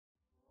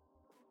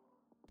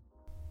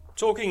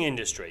Talking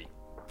industry,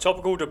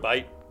 topical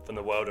debate from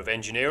the world of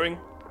engineering,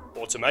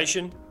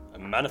 automation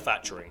and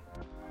manufacturing.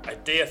 A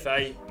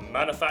DFA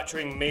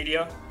manufacturing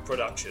media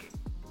production.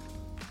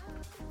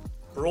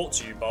 Brought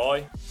to you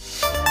by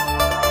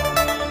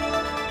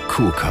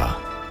KUKA.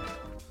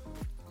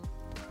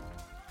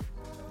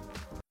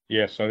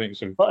 Yes, I think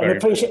it's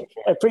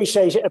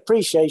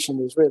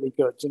appreciation is really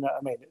good. Do you know what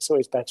I mean? It's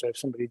always better if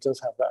somebody does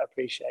have that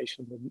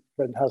appreciation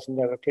than has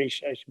no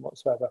appreciation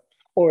whatsoever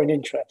or an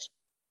interest.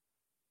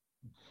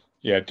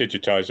 Yeah,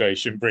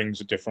 digitization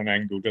brings a different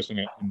angle, doesn't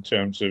it? In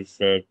terms of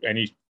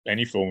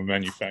any form of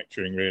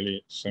manufacturing,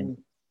 really, it's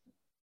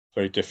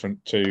very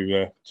different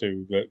to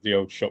the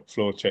old shop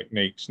floor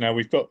techniques. Now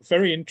we've got a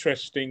very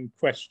interesting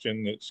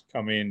question that's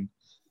come in,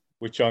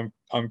 which I'm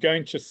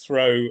going to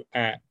throw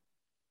at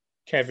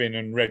Kevin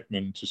and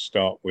Redmond to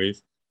start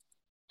with,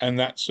 and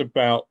that's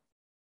about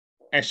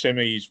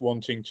SMEs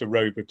wanting to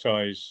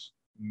robotize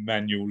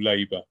manual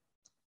labor.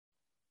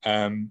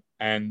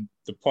 And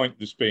the point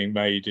that's being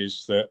made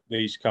is that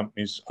these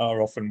companies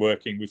are often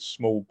working with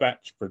small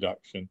batch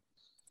production.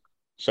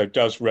 So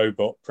does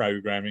robot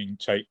programming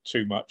take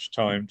too much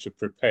time to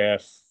prepare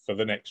for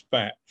the next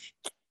batch?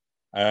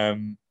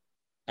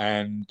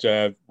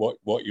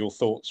 What your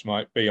thoughts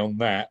might be on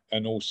that,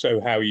 and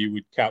also how you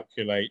would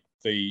calculate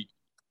the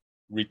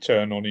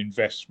return on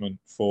investment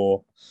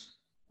for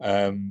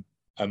a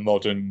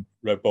modern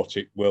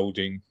robotic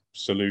welding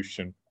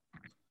solution.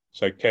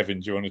 So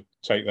Kevin, do you want to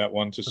take that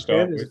one to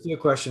start there's with? a few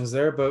questions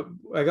there, but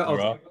I'll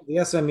take the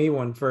SME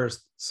one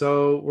first.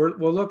 So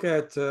we'll look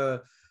at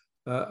a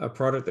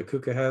product that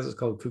KUKA has. It's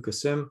called KUKA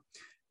Sim.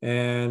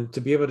 And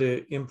to be able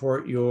to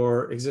import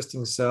your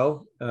existing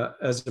cell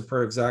as a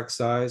per exact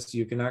size,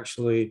 you can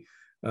actually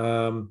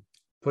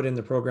put in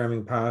the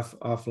programming path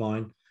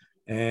offline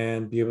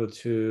and be able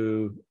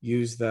to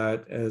use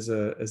that as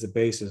a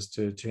basis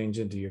to change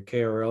into your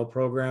KRL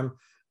program,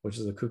 which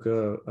is a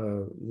KUKA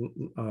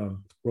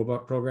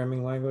robot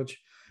programming language.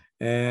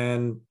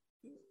 And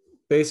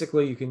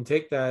basically you can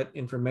take that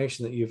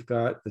information that you've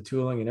got, the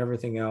tooling and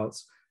everything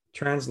else,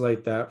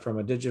 translate that from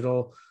a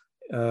digital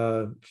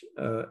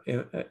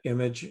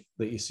image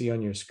that you see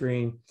on your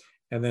screen,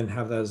 and then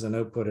have that as an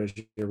output as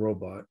your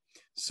robot.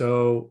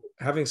 So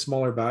having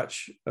smaller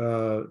batch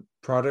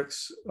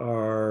products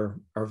are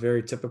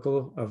very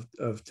typical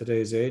of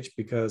today's age,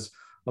 because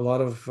a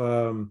lot of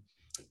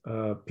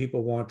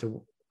people want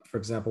to, for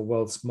example,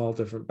 weld small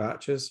different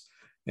batches,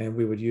 and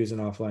we would use an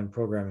offline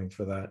programming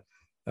for that.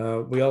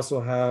 We also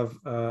have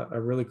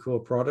a really cool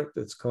product.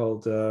 It's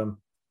called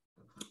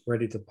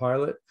Ready to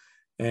Pilot.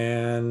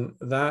 And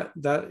that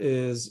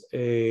is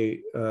a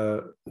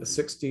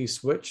 6D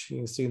switch. You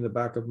can see in the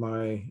back of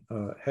my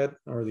head,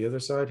 or the other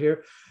side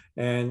here.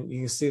 And you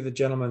can see the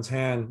gentleman's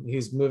hand,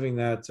 he's moving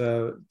that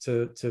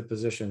to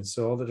position.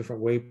 So all the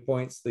different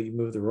waypoints that you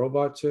move the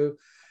robot to,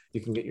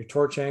 you can get your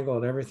torch angle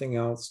and everything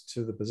else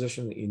to the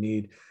position that you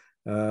need,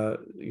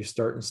 your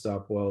start and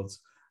stop welds,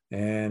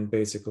 and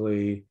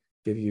basically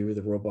give you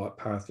the robot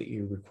path that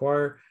you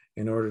require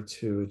in order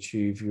to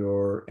achieve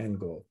your end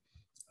goal.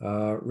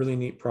 Really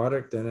neat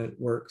product, and it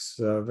works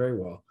very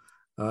well.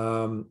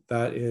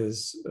 That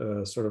is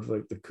sort of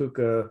like the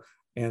KUKA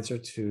answer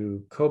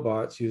to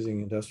cobots,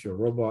 using industrial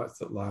robots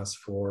that last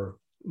for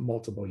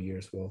multiple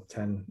years, well,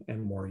 10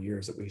 and more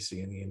years that we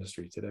see in the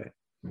industry today.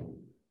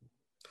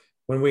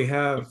 When we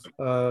have,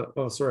 the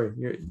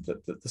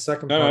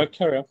second part. No,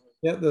 carry on.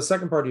 Yeah, the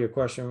second part of your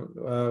question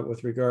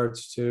with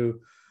regards to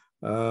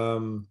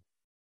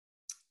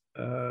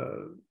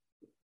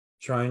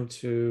trying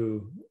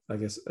to, I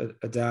guess,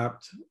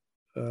 adapt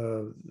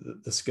the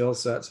skill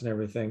sets and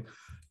everything.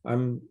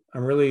 I'm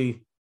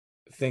really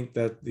think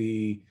that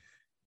the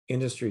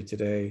industry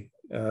today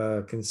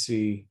can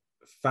see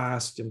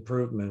fast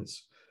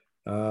improvements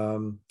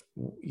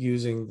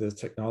using the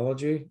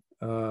technology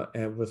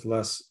and with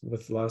less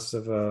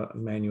of a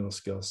manual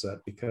skill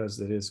set, because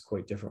it is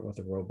quite different with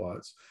the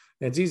robots.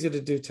 And it's easy to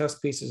do test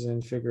pieces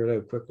and figure it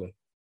out quickly.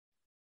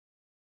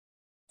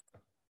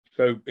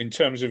 So in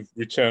terms of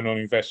return on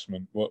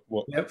investment, what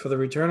for the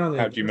return on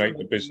how do you make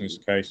the business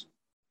case?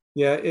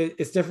 Yeah,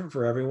 it's different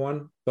for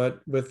everyone, but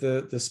with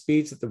the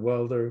speeds that the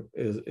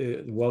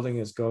welding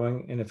is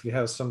going, and if you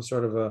have some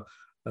sort of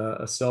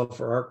a cell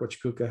for arc,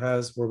 which KUKA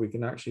has, where we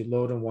can actually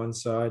load on one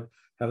side,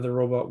 have the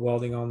robot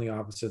welding on the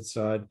opposite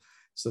side,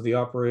 so the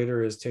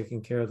operator is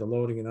taking care of the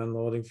loading and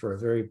unloading for a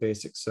very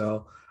basic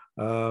cell.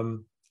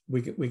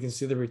 We can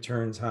see the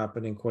returns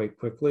happening quite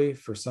quickly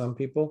for some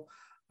people.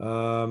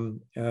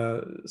 Some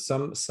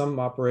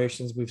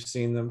operations we've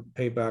seen them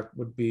payback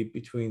would be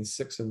between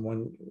 6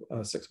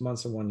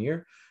 months and 1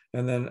 year,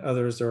 and then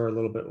others are a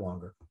little bit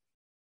longer.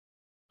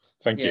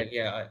 Thank you.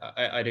 Yeah,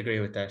 I'd agree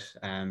with that.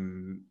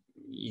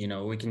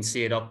 We can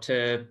see it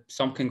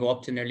some can go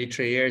up to nearly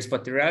 3 years,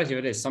 but the reality of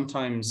it is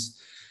sometimes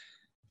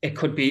it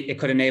could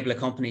enable a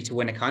company to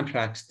win a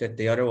contract that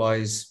they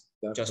otherwise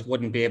just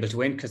wouldn't be able to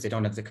win because they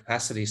don't have the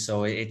capacity.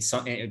 So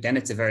then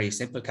it's a very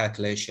simple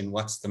calculation.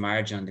 What's the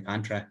margin on the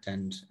contract,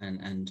 and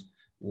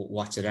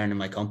what's it earning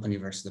my company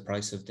versus the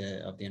price of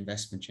the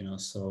investment?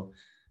 So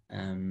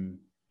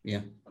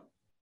Yeah.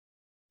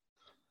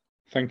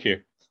 Thank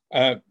you.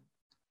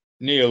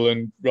 Neil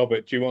and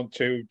Robert, do you want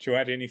to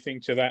add anything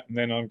to that? And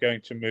then I'm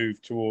going to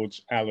move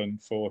towards Alan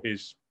for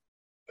his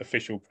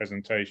official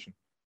presentation.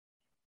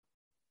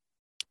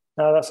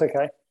 No, that's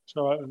okay. It's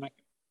all right with me.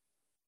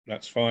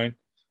 That's fine.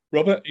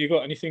 Robert, you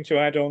got anything to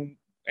add on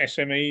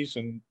SMEs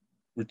and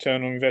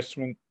return on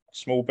investment,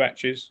 small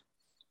batches?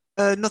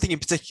 Nothing in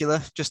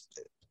particular,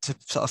 just to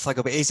sort of flag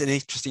up, it is an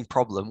interesting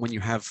problem when you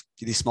have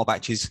these small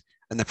batches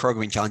and the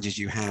programming challenges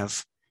you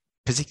have,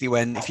 particularly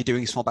when if you're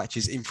doing small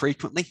batches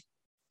infrequently,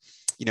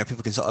 you know,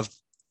 people can sort of,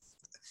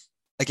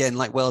 again,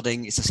 like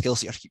welding, it's a skill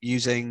set you have to keep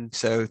using.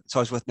 So it's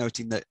always worth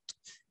noting that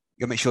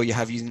you'll make sure you're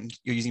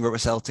using rubber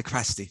cell to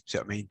capacity, see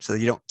what I mean? So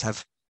you don't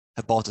have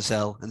bought a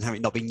cell and have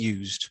it not being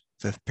used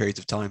for periods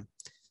of time.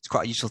 It's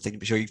quite a useful thing to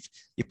be sure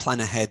you plan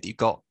ahead that you've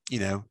got, you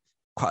know,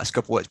 quite a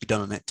scope of work to be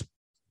done on it.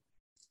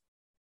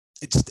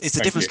 It's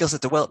a different skill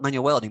set to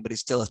manual welding, but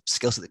it's still a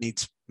skill set that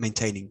needs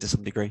maintaining to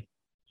some degree.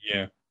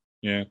 Yeah,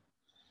 yeah.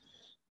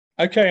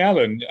 Okay,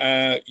 Alan,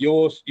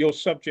 your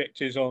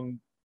subject is on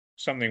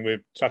something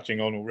we're touching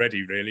on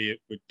already,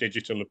 really, with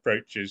digital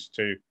approaches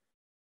to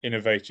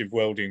innovative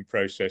welding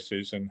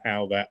processes and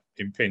how that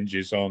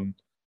impinges on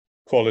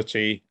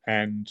quality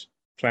and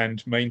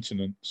planned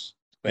maintenance.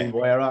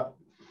 Where up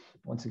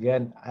once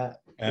again.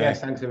 Yes,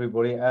 thanks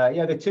everybody.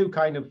 Yeah, the two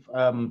kind of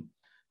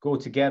go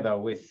together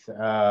with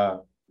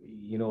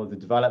you know, the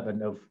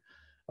development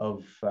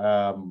of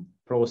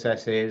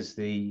processes.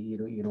 The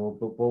you know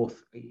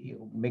both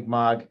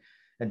MIG-MAG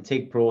and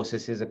TIG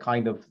processes are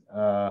kind of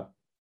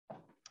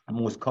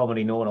most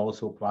commonly known.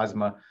 Also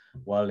plasma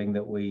welding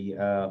that we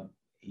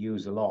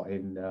use a lot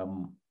in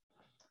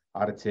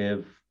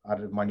additive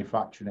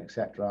manufacturing,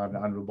 etc.,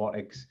 and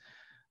robotics,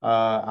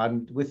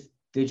 and with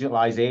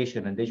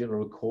digitalization and digital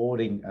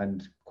recording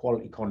and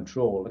quality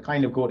control, they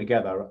kind of go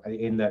together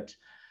in that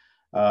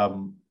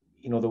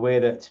you know, the way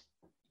that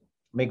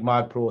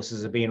MIG-MAG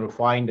processes are being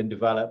refined and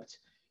developed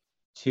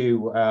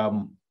to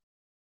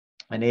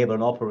enable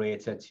an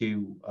operator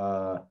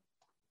to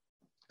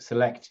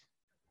select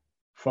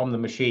from the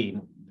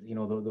machine, you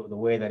know, the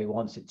way that he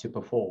wants it to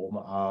perform.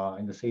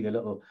 And you'll see the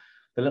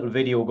little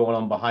video going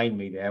on behind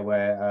me there,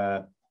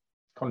 where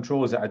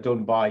controls that are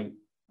done by,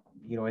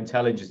 you know,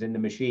 intelligence in the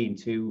machine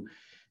to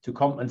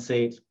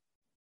compensate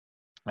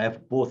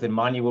both in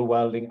manual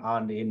welding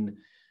and in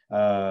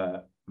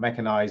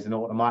mechanized and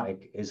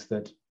automatic, is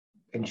that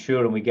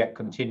ensuring we get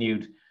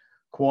continued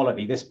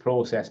quality. This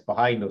process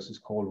behind us is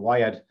called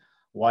wired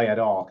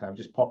arc. I've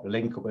just popped the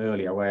link up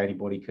earlier where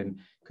anybody can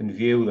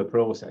view the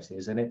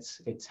processes, and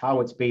it's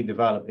how it's been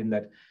developed. In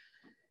that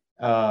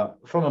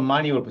from a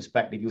manual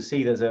perspective, you'll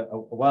see there's a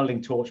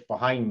welding torch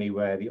behind me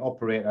where the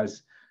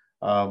operator's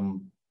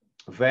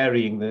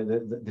varying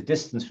the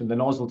distance from the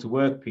nozzle to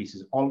workpiece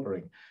is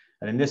altering.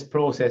 And in this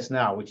process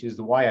now, which is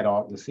the wired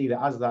arc, you'll see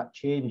that as that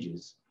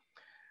changes,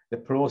 the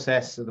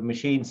process of the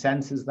machine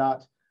senses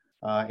that,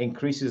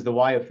 increases the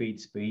wire feed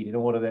speed in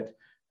order that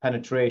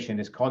penetration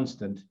is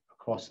constant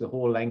across the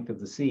whole length of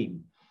the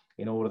seam,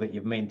 in order that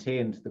you've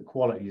maintained the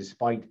quality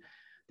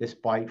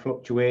despite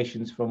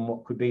fluctuations from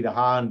what could be the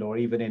hand, or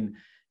even in,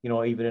 you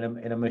know, even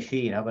in a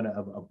machine having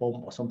a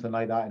bump or something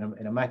like that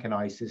in a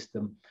mechanized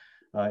system.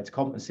 It's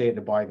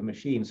compensated by the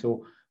machine.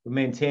 So we're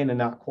maintaining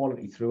that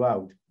quality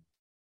throughout.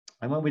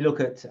 And when we look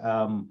at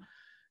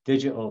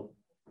digital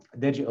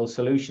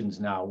solutions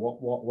now,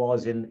 what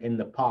was in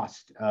the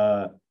past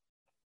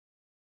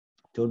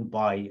done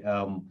by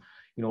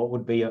you know, what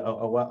would be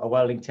a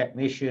welding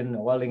technician,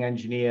 a welding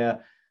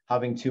engineer,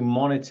 having to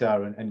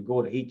monitor and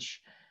go to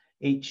each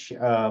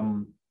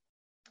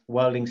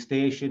welding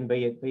station,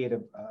 be it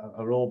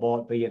a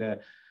robot, be it a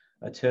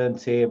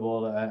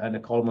turntable and a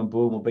column and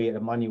boom, or be it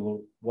a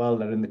manual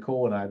welder in the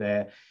corner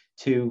there,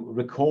 to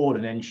record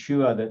and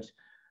ensure that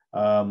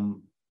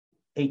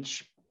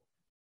each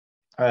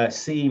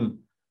seam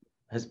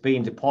has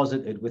been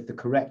deposited with the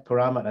correct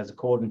parameters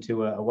according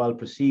to a weld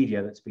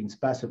procedure that's been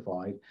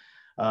specified.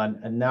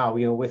 And now,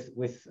 you know, with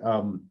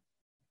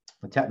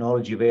the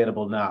technology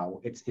available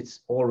now, it's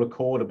all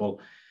recordable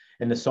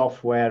in the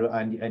software,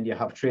 and you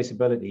have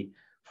traceability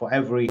for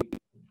every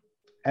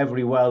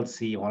weld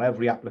seam on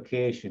every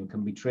application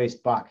can be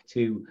traced back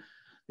to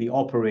the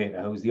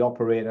operator, the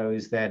operator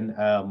is then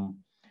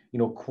you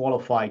know,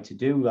 qualified to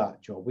do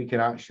that job. We can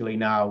actually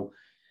now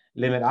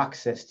limit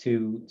access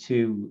to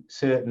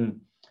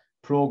certain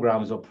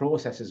programs or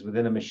processes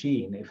within a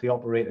machine. If the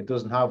operator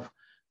doesn't have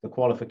the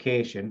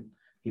qualification,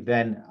 he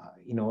then,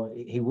 you know,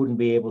 he wouldn't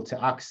be able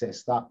to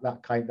access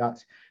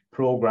that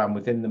program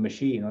within the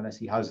machine unless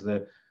he has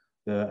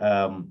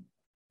been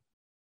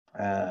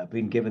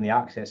given the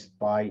access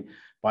by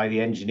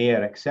the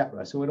engineer,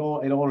 etc. So it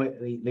all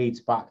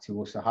leads back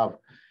to us to have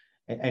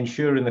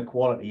ensuring the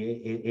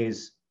quality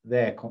is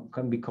there,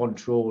 can be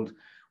controlled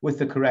with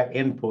the correct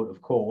input,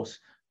 of course,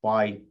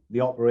 by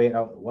the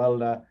operator, the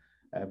welder,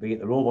 be it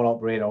the robot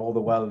operator or the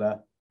welder,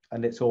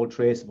 and it's all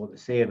traceable to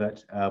say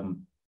that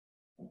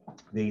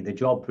the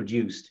job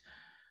produced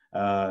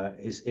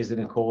is in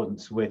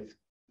accordance with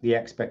the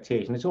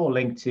expectation. It's all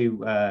linked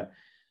to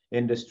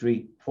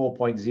industry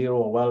 4.0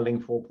 or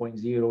welding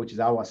 4.0, which is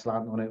our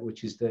slant on it,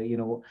 which is the, you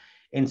know,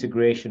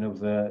 integration of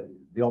the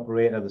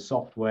operator, the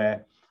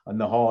software and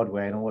the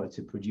hardware in order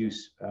to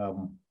produce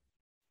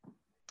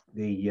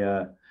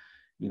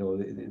you know,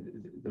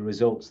 the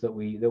results that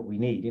we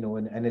need, you know,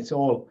 and it's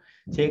all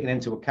taken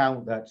into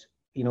account that,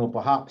 you know,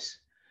 perhaps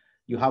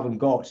you haven't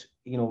got,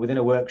 you know, within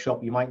a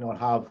workshop, you might not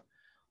have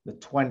the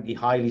 20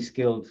 highly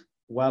skilled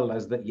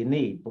welders that you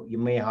need, but you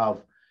may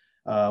have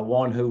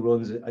one who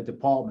runs a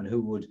department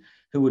who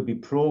would be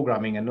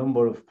programming a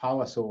number of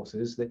power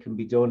sources that can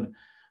be done,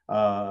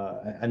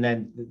 and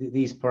then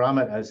these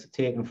parameters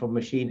taken from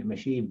machine to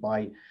machine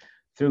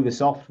through the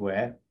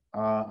software,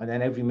 and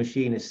then every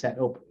machine is set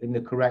up in the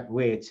correct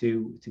way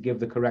to give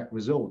the correct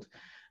result,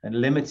 and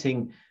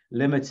limiting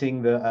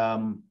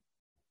the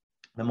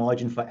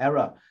margin for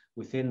error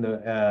within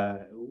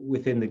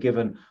the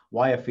given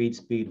wire feed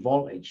speed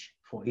voltage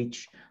for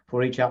each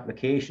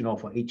application or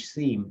for each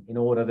seam, in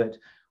order that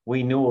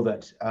we know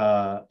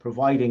that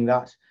providing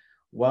that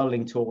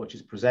welding torch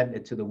is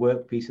presented to the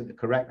workpiece at the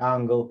correct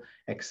angle,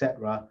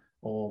 etc.,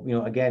 or, you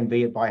know, again,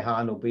 be it by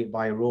hand or be it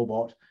by a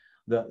robot,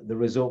 the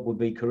result will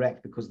be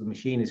correct, because the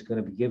machine is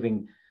going to be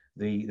giving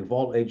the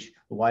voltage,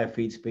 the wire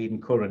feed speed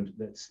and current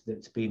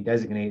that's been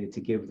designated to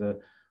give the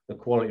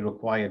quality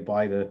required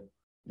by the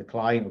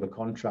client or the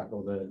contract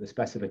or the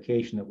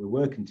specification that we're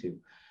working to.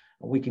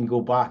 And we can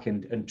go back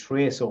and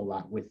trace all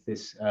that with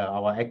this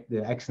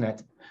the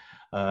XNet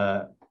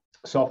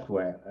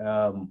software,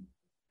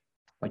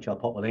 which I'll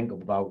pop a link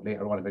up about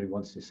later on if anyone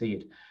wants to see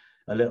it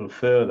a little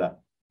further.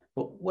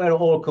 But where it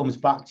all comes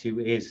back to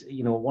is,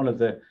 you know, one of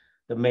the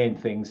main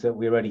things that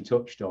we already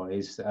touched on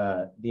is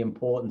the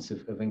importance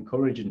of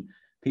encouraging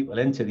people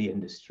into the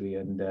industry,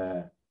 and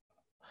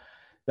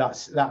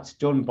that's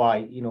done by,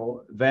 you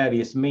know,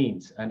 various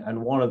means.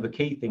 And one of the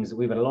key things that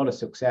we've had a lot of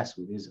success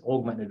with is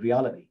augmented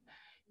reality.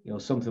 You know,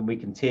 something we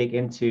can take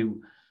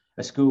into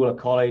a school or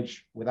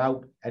college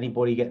without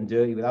anybody getting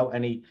dirty, without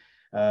any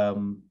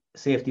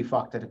safety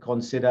factor to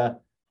consider.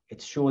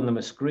 It's showing them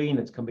a screen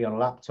that can be on a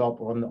laptop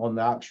or on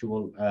the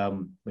actual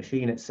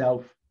machine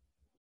itself,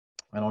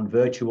 and on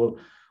virtual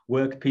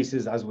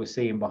workpieces, as we're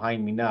seeing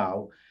behind me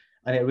now.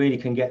 And it really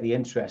can get the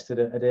interest at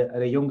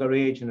a younger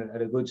age and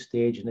at a good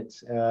stage. And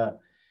it's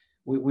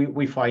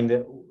we find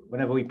that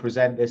whenever we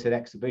present this at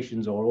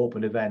exhibitions or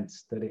open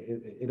events, that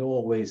it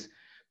always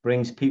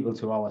brings people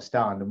to our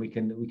stand, and we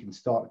can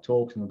start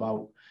talking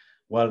about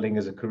welding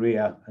as a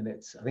career. And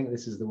I think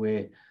this is the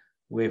way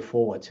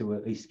forward to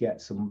at least get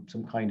some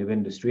kind of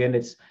industry. And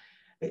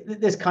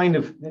this kind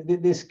of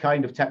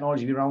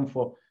technology been around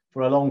for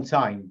a long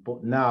time,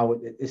 but now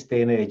at this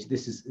day and age,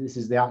 this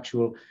is the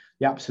absolute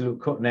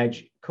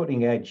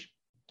cutting edge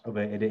of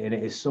it. And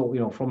it is so, you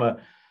know, from a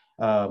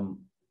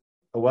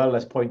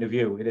welder's point of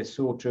view, it is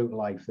so true to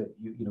life that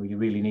you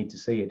really need to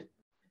see it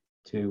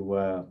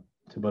to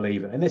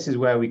believe it. And this is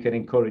where we can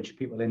encourage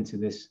people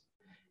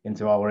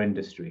into our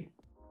industry.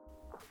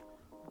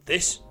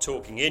 This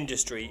Talking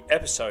Industry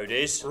episode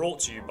is brought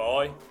to you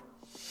by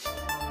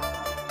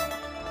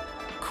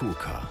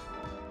Coolcar.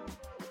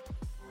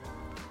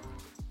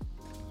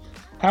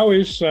 How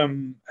is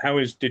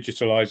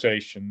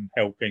digitalization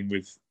helping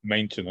with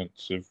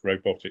maintenance of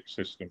robotic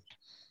systems?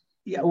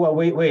 Yeah, well,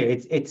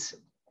 it's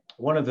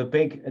one of the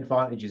big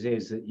advantages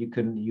is that you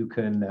can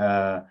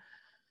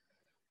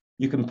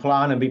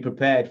plan and be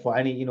prepared for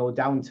any, you know,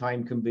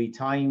 downtime can be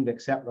timed,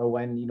 etc.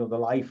 When, you know, the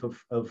life of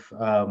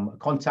a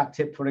contact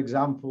tip, for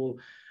example,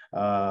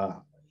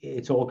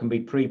 it all can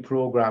be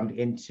pre-programmed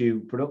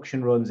into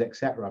production runs,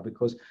 etc.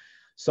 Because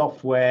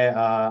software,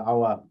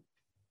 our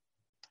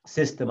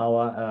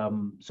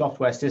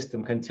software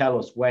system can tell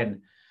us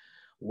when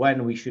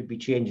we should be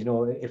changing,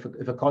 or if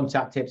a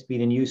contact tip's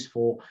been in use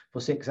for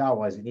 6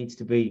 hours, it needs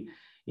to be,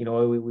 you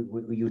know,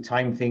 you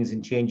time things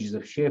in changes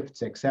of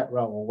shifts,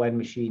 etc., or when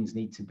machines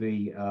need to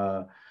be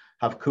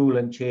have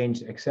coolant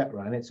changed,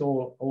 etc. And it's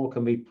all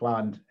can be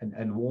planned,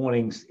 and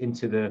warnings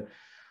into the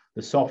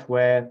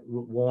software,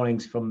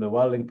 warnings from the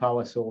welding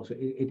power source.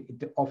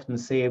 It often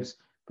saves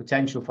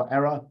potential for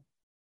error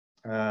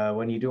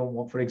when you don't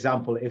want, for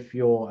example, if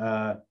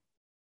you're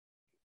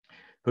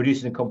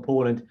producing a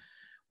component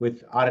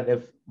with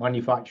additive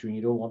manufacturing,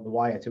 you don't want the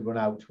wire to run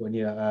out when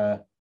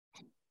you're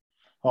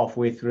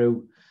halfway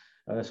through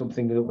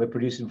something that we're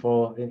producing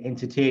in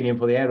titanium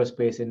for the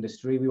aerospace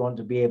industry. We want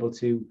to be able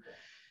to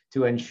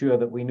ensure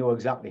that we know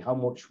exactly how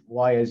much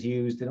wire is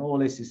used, and all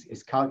this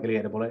is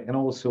calculatable. It can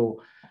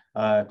also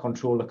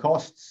control the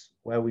costs,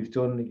 where we've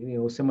done, you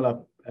know, similar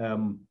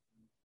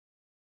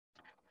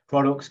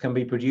products can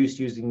be produced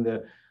using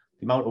the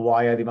amount of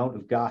wire, the amount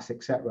of gas,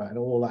 etc., and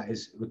all that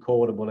is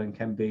recordable and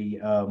can be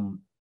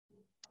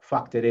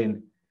factored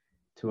in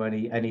to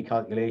any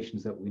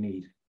calculations that we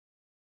need.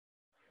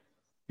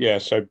 Yeah,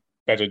 so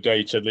better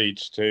data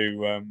leads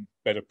to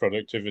better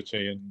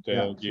productivity, and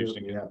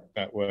using it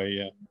that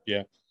way.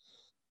 Yeah.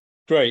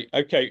 Great.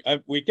 Okay,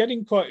 we're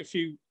getting quite a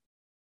few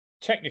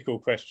technical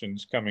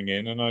questions coming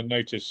in, and I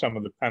noticed some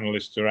of the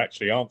panelists are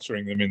actually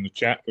answering them in the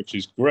chat, which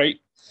is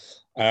great.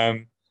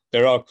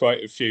 There are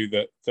quite a few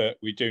that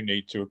we do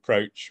need to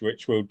approach,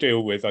 which we'll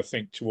deal with, I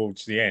think,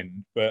 towards the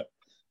end. But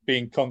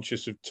being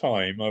conscious of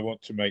time, I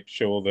want to make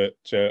sure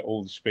that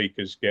all the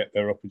speakers get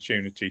their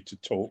opportunity to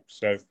talk.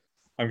 So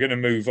I'm going to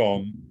move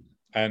on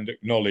and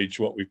acknowledge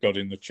what we've got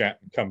in the chat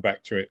and come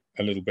back to it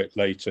a little bit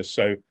later.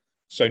 So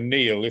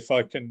Neil, if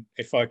I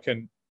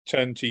can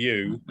turn to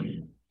you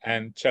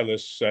and tell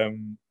us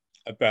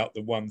about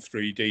the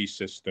 1,3D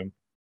system.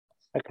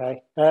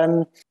 Okay.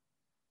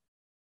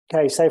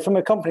 Okay, so from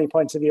a company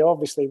point of view,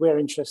 obviously we're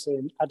interested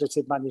in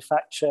additive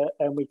manufacture,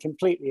 and we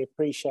completely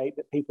appreciate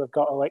that people have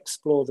got to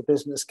explore the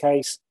business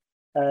case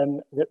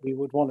that we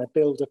would want to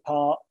build a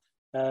part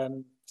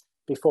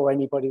before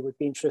anybody would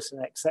be interested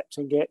in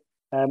accepting it.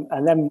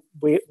 And then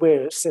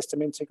we're system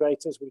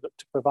integrators. We look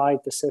to provide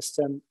the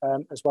system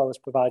as well as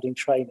providing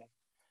training.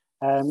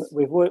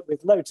 We've worked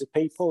with loads of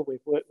people.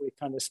 We've worked with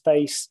kind of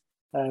space,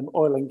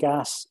 oil and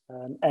gas,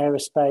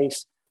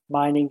 aerospace,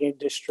 mining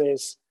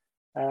industries,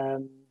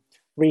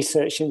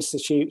 research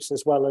institutes,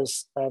 as well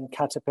as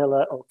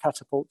Caterpillar or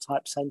Catapult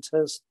type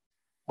centres.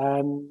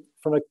 From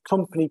a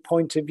company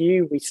point of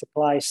view, we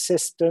supply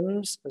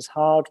systems as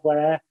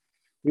hardware.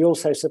 We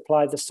also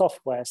supply the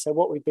software. So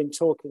what we've been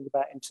talking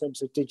about in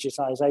terms of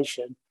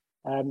digitization,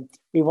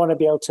 we want to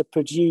be able to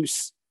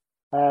produce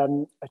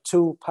a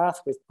tool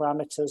path with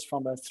parameters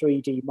from a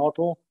 3D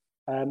model.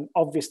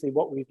 Obviously,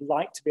 what we'd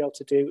like to be able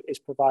to do is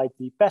provide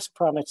the best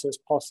parameters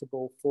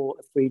possible for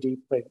a 3D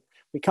print.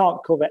 We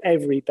can't cover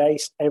every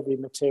base, every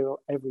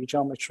material, every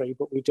geometry,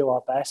 but we do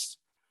our best.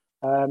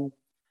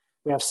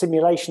 We have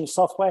simulation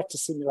software to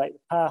simulate the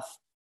path,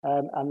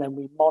 and then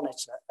we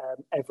monitor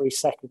every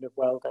second of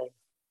welding.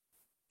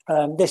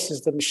 This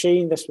is the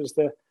machine. This was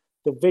the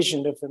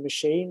vision of the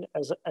machine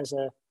as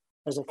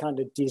a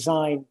kind of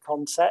design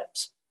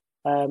concept.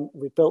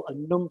 We've built a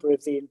number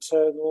of the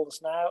internals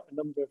now, a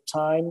number of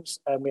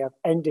times. We have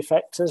end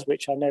effectors,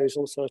 which I know is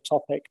also a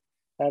topic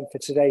for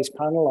today's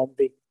panel, on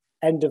the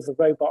end of the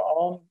robot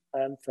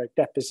arm for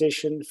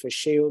deposition, for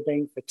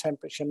shielding, for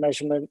temperature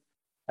measurement,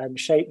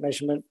 shape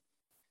measurement.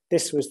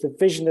 This was the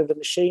vision of the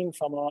machine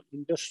from our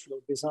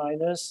industrial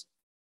designers.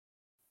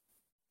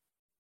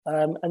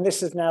 And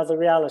this is now the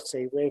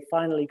reality. We've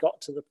finally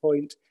got to the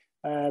point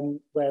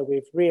where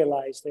we've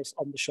realized this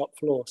on the shop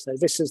floor. So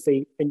this is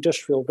the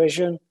industrial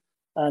vision,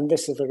 and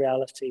this is the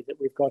reality that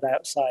we've got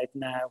outside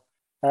now.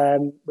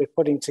 We're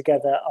putting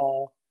together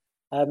our,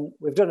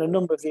 we've done a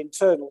number of the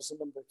internals a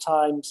number of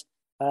times.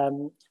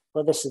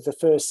 Well, this is the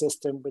first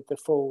system with the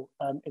full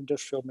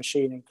industrial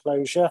machine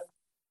enclosure.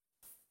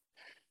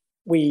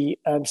 We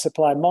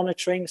supply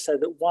monitoring so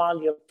that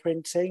while you're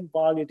printing,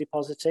 while you're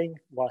depositing,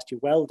 whilst you're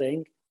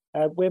welding,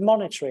 we're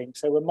monitoring.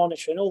 So we're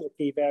monitoring all the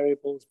key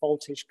variables: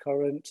 voltage,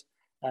 current,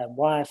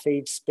 wire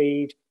feed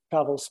speed,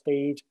 travel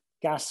speed,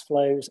 gas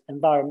flows,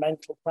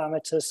 environmental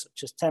parameters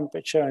such as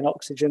temperature and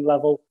oxygen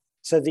level,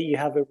 so that you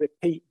have a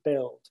repeat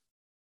build.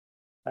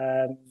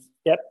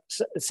 Yep,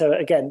 so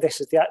again,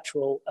 this is the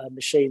actual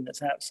machine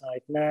that's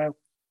outside now.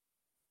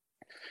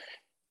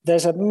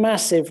 There's a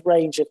massive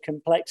range of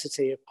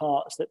complexity of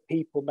parts that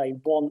people may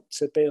want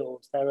to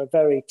build. There are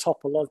very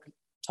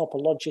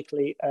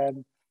topologically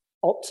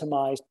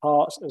optimized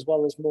parts, as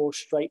well as more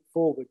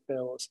straightforward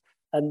builds.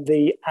 And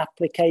the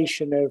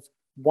application of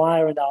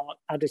wire and arc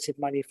additive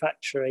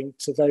manufacturing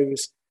to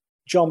those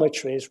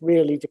geometries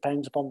really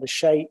depends upon the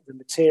shape, the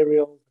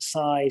material, the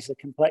size, the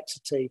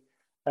complexity.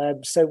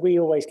 So we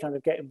always kind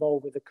of get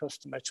involved with the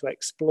customer to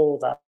explore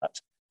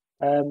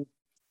that.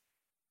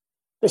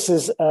 This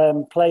is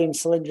plain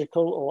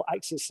cylindrical or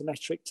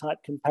axisymmetric type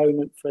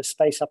component for a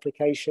space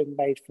application,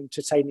 made from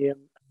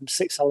titanium,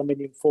 6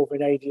 aluminium, 4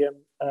 vanadium,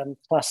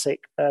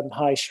 classic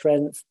high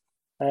strength,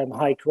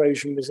 high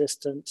corrosion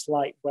resistance,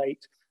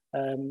 lightweight,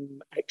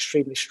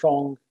 extremely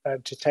strong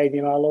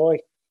titanium alloy.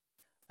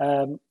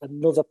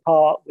 Another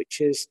part, which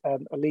is a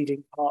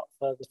leading part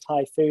for the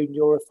Typhoon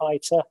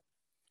Eurofighter.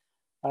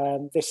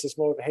 This is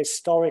more of a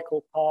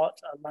historical part,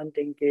 a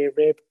landing gear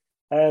rib.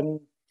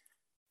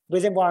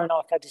 Within wire and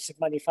arc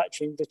additive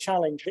manufacturing, the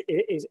challenge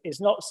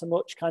is not so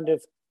much kind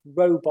of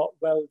robot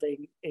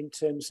welding in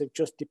terms of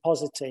just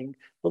depositing,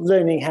 but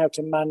learning how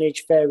to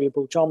manage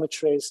variable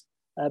geometries,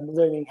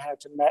 learning how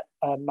to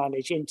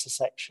manage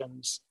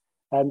intersections.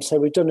 So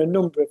we've done a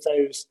number of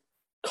those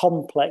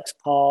complex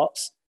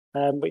parts,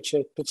 which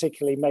are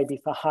particularly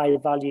maybe for high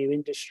value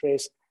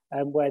industries,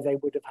 where they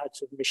would have had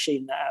to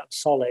machine that out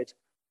solid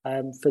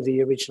for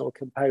the original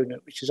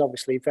component, which is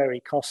obviously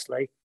very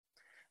costly.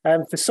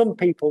 For some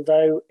people,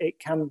 though, it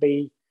can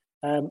be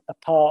a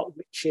part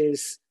which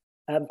is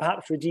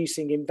perhaps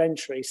reducing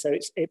inventory. So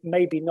it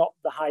may be not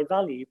the high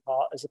value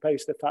part, as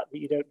opposed to the fact that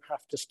you don't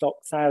have to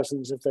stock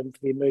thousands of them for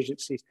the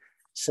emergency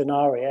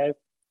scenario.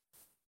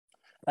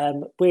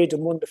 Weird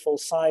and wonderful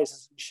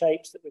sizes and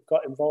shapes that we've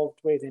got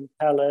involved with: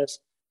 impellers,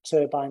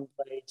 turbine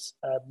blades,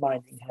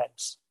 mining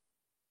heads.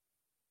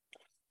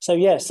 So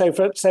yeah, so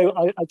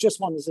I just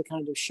wanted to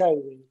kind of show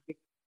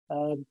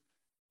really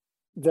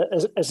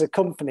that as a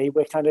company,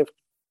 we're kind of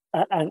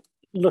and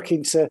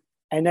looking to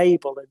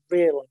enable and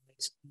realize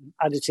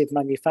additive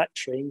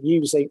manufacturing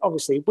using,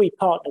 obviously, we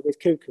partner with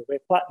KUKA. We're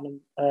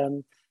platinum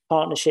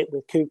partnership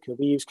with KUKA.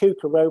 We use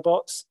KUKA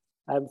robots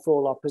for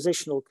all our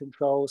positional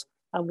controls,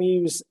 and we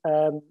use,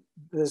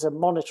 there's a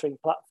monitoring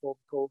platform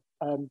called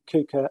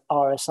KUKA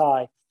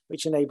RSI,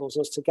 which enables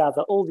us to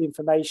gather all the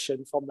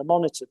information from the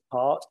monitored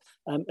part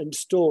and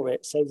store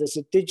it. So there's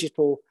a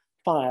digital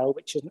file,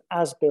 which is an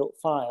as-built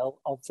file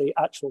of the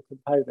actual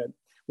component.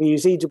 We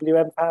use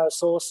EWM power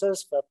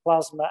sources for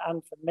plasma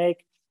and for MIG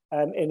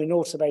in an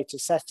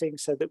automated setting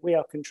so that we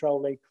are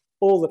controlling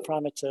all the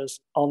parameters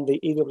on the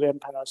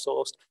EWM power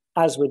source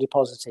as we're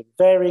depositing,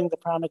 varying the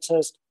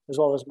parameters as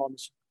well as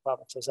monitoring the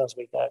parameters as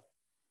we go.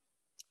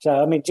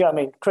 So, I mean,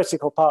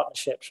 critical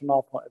partnerships from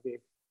our point of view.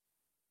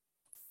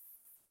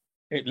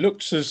 It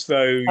looks as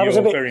though that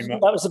you're very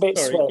much... That was a bit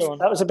Sorry, swift.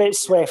 That was a bit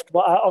swift.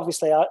 But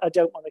obviously, I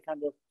don't want to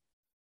kind of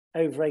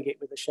over-egg it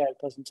with a shared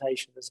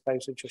presentation as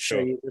opposed to just show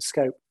you the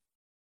scope.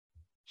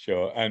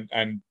 Sure.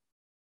 And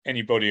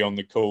anybody on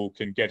the call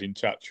can get in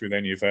touch with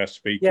any of our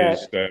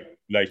speakers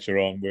later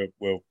on.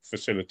 We'll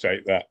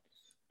facilitate that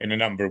in a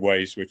number of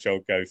ways, which I'll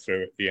go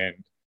through at the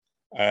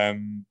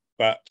end.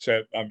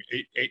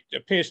 It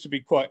appears to be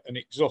quite an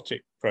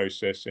exotic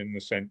process in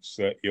the sense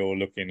that you're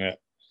looking at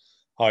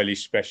highly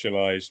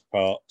specialized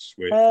parts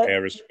with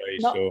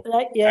aerospace,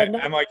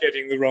 am I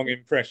getting the wrong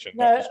impression?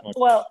 No,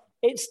 well,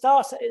 it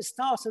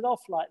started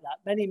off like that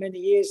many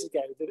years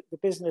ago. The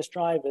business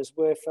drivers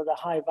were for the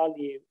high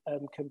value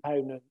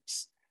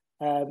components,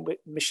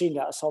 machined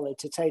out of solid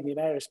titanium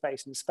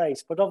aerospace and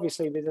space. But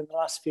obviously within the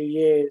last few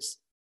years,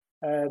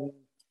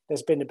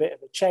 there's been a bit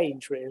of a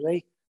change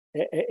really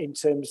in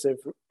terms of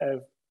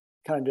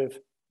kind of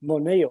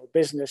money or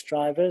business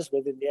drivers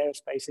within the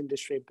aerospace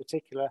industry in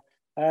particular.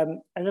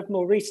 And of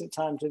more recent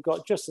times, we've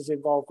got just as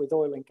involved with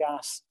oil and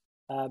gas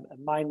and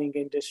mining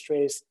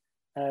industries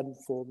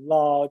for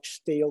large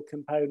steel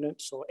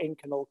components or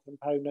Inconel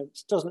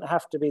components. Doesn't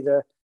have to be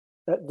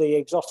the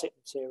exotic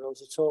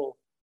materials at all.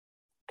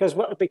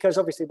 Because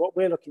obviously what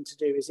we're looking to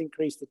do is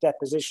increase the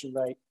deposition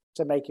rate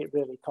to make it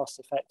really cost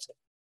effective.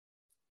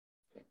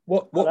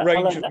 What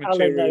range of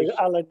materials?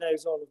 Alan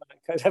knows all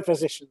about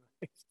deposition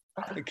rates.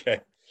 Okay,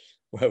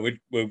 well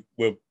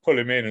we'll pull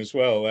him in as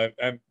well.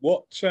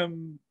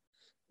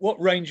 What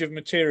range of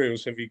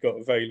materials have you got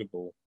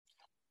available?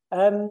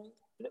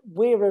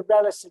 We're a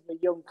relatively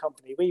young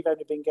company. We've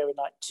only been going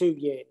like 2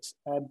 years,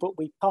 but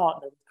we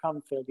partner with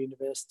Cranfield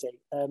University.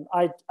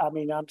 I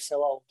mean, I'm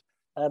so old.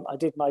 I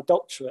did my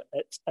doctorate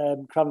at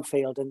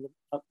Cranfield in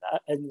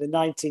the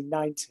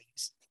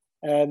 1990s,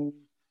 and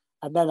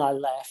then I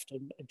left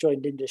and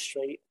joined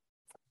industry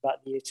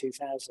about the year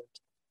 2000.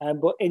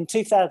 But in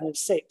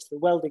 2006, the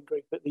welding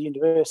group at the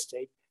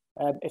university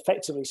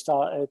effectively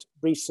started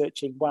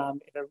researching WAM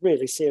in a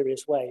really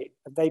serious way,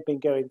 and they've been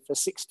going for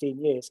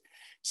 16 years.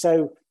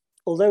 So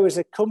although as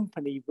a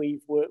company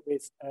we've worked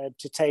with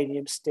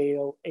titanium,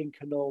 steel,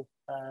 Inconel,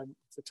 off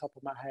the top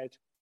of my head,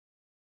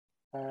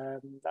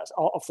 that's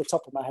off the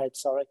top of my head,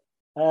 sorry.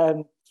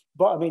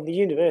 But I mean, the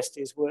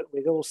universities work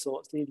with all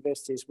sorts. The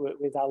universities work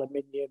with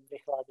aluminium,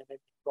 nickel, aluminium,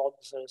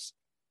 bronzes,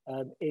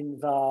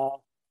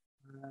 Invar,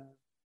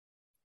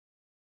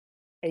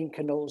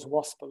 Inconels,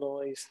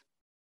 Waspaloys.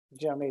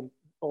 Do you know what I mean?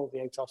 All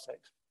the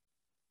exotics.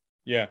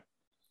 Yeah.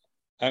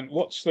 And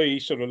what's the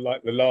sort of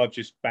like the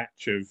largest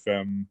batch of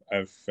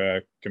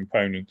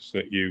components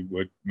that you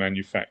would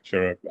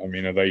manufacture? I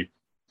mean, are they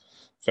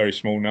very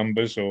small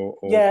numbers or?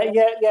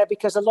 Yeah.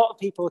 Because a lot of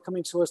people are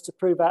coming to us to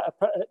prove out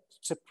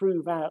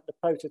the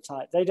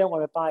prototype. They don't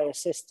want to buy a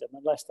system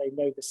unless they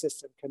know the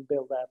system can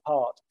build their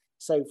part.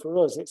 So for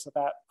us, it's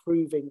about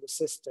proving the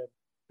system,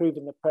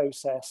 proving the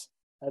process,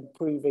 and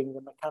proving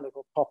the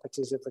mechanical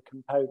properties of the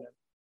component.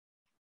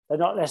 They're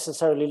not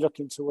necessarily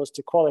looking to us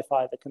to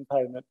qualify the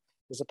component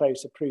as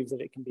opposed to prove that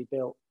it can be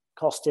built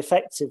cost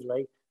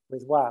effectively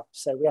with WAM.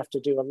 So we have to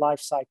do a life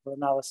cycle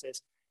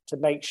analysis to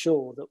make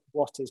sure that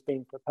what is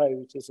being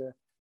proposed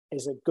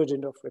is a good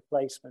enough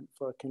replacement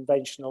for a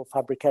conventional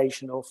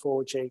fabrication or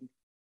forging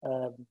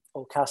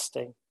or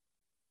casting.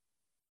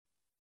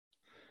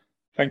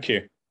 Thank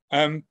you.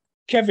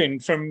 Kevin,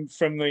 from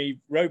the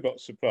robot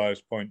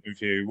supplier's point of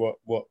view,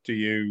 what do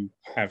you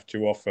have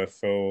to offer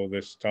for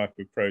this type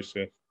of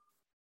process?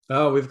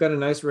 Oh, we've got a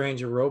nice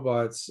range of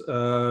robots,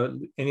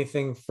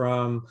 anything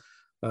from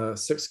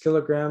 6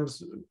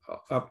 kilograms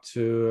up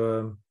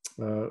to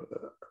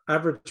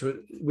average.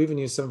 We even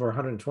use some of our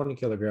 120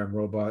 kilogram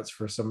robots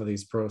for some of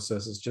these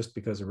processes just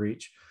because of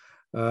reach.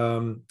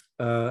 And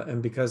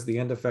because the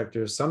end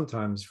effectors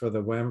sometimes for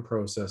the WAM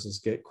processes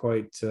get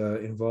quite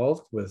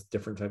involved with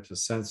different types of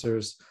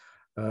sensors,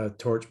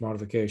 torch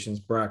modifications,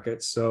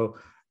 brackets. So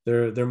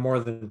they're more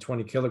than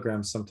 20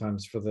 kilograms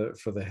sometimes for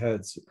the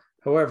heads.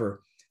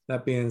 However,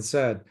 that being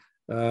said,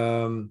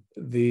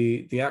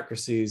 the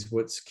accuracy is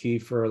what's key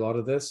for a lot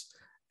of this.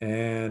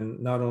 And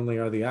not only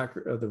are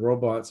the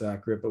robots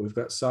accurate, but we've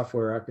got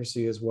software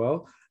accuracy as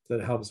well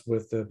that helps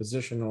with the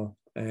positional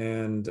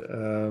and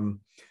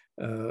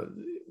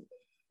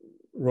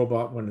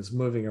robot when it's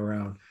moving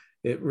around.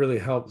 It really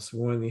helps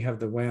when you have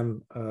the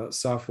WAM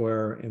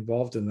software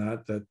involved in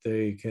that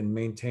they can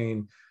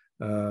maintain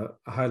a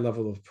high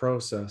level of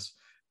process.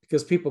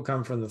 Because people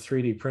come from the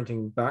 3D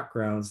printing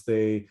backgrounds,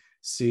 they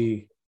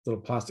see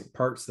little plastic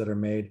parts that are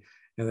made,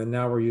 and then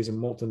now we're using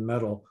molten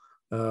metal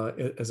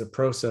as a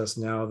process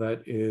now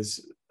that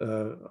is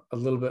a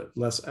little bit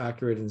less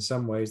accurate in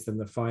some ways than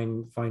the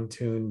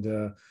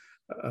fine-tuned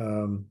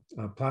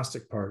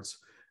plastic parts.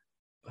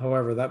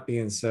 However, that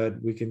being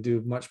said, we can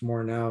do much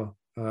more now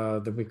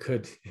than we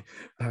could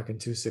back in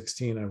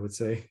 2016, I would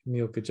say.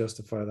 Neil could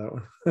justify that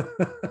one.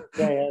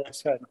 Yeah,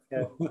 that's right.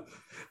 Yeah.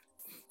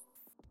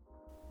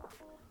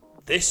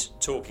 This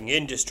Talking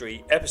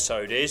Industry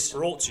episode is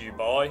brought to you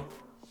by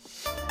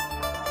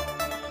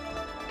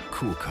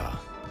KUKA.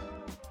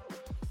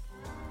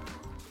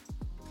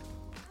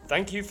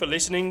 Thank you for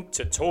listening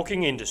to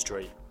Talking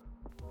Industry.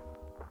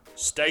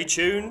 Stay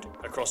tuned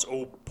across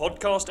all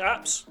podcast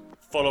apps,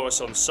 follow us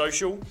on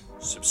social,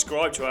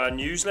 subscribe to our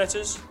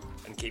newsletters,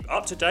 and keep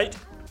up to date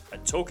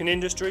at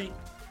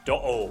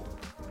talkingindustry.org.